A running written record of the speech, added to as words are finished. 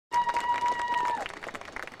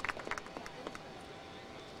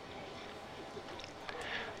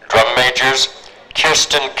majors,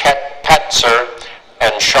 Kirsten Patzer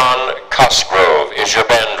and Sean Cosgrove. Is your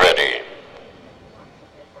band ready?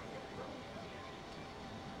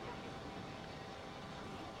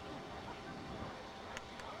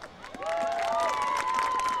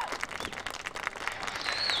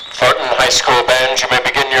 Thornton High School Band, you may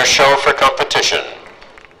begin your show for competition.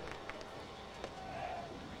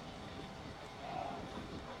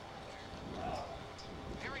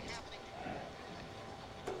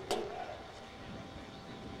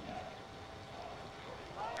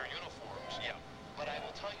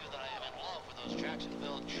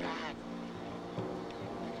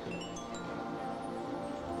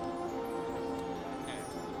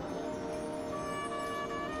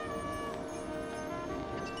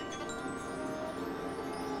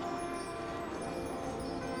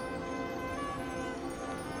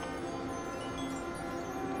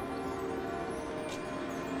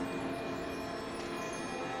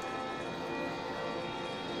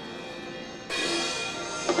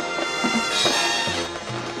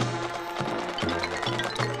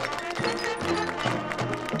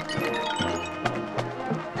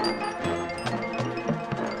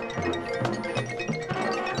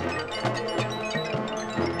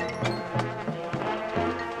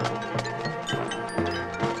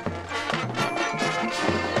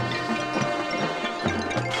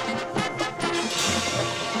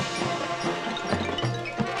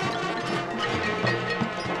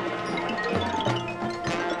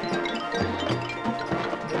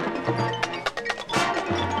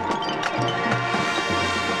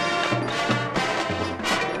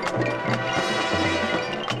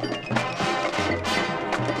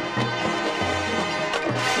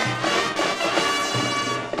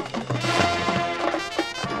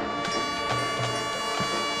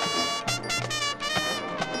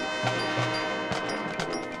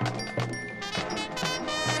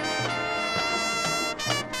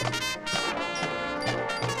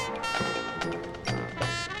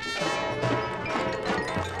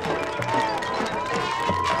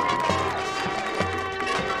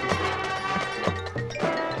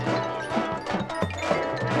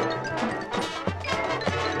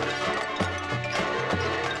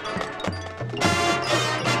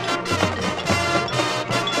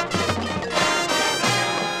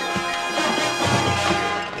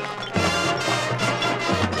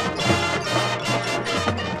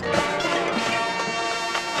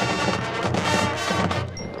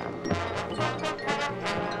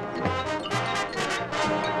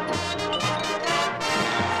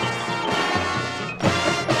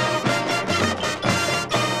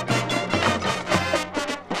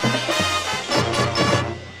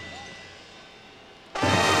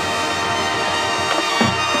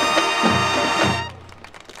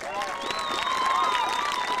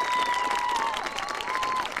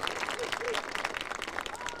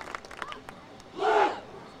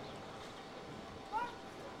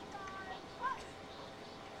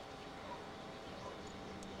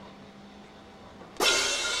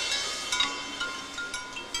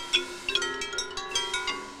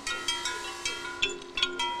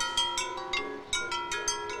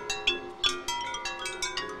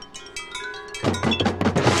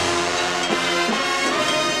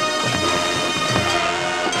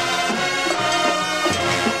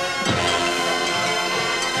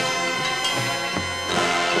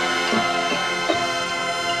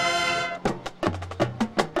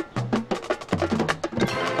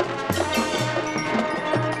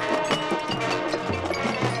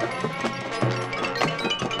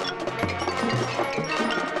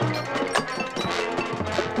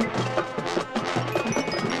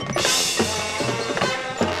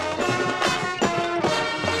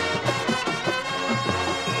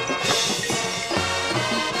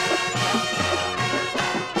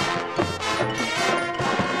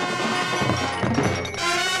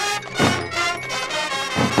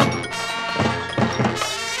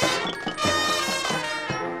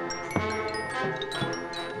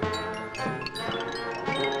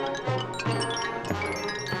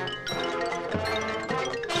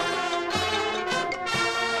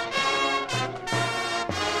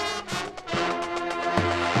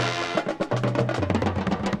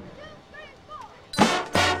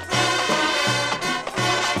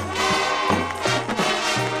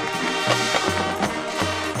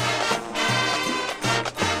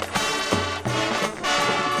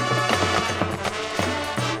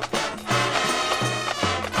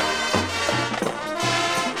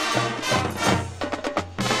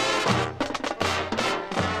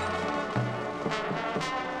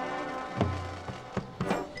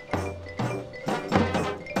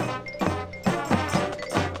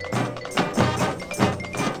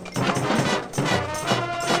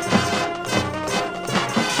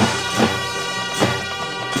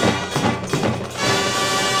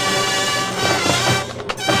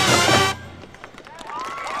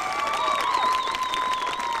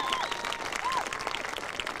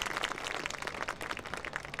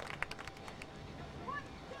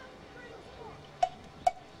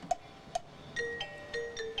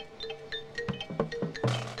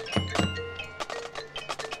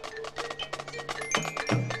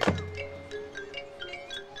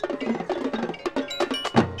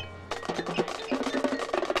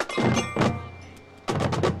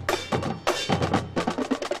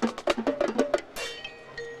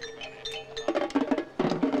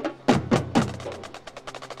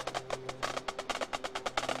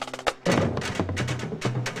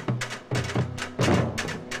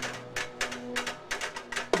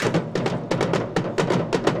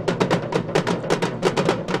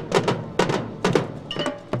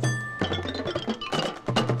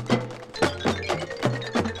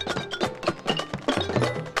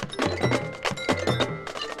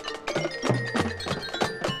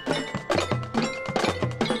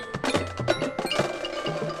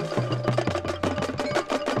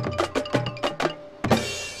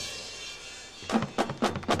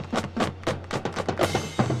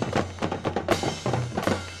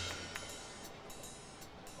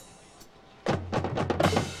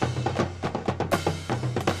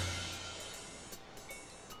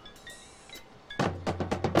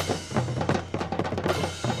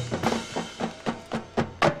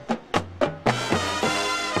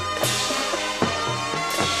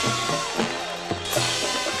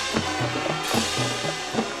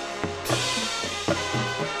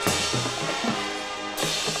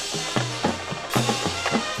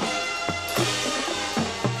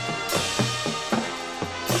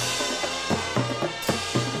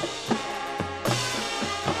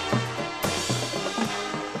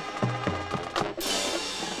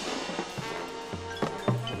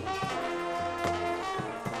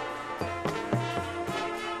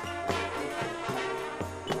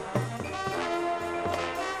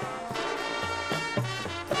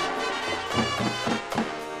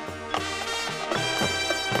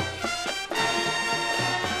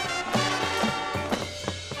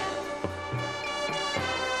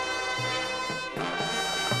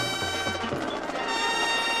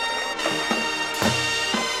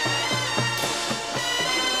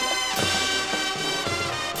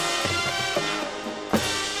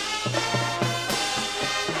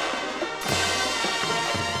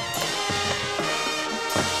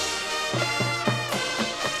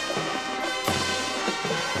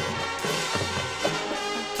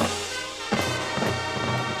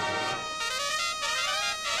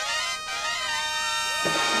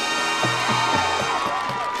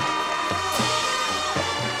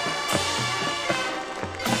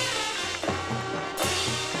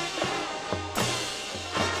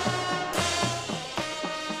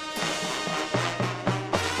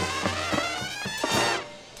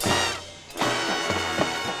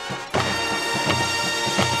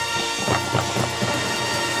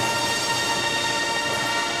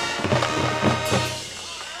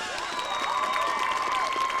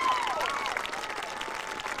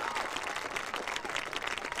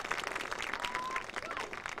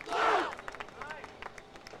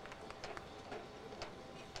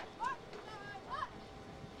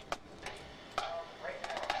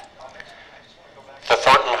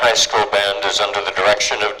 Thornton High School Band is under the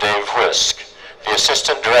direction of Dave Whisk. The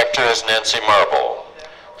assistant director is Nancy Marble.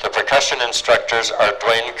 The percussion instructors are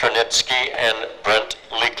Dwayne Kernitsky and Brent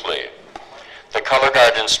Leakley. The color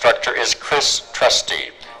guard instructor is Chris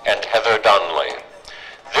Trusty and Heather Donnelly.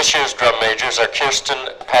 This year's drum majors are Kirsten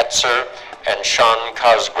Patzer and Sean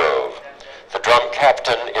Cosgrove. The drum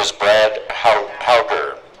captain is Brad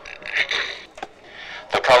Hauger.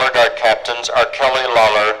 The color guard captains are Kelly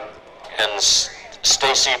Lawler and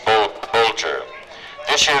Stacy Bolger.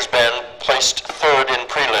 This year's band placed third in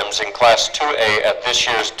prelims in Class 2A at this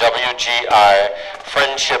year's WGI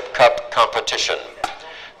Friendship Cup competition.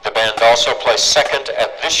 The band also placed second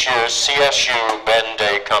at this year's CSU Band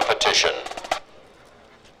Day competition.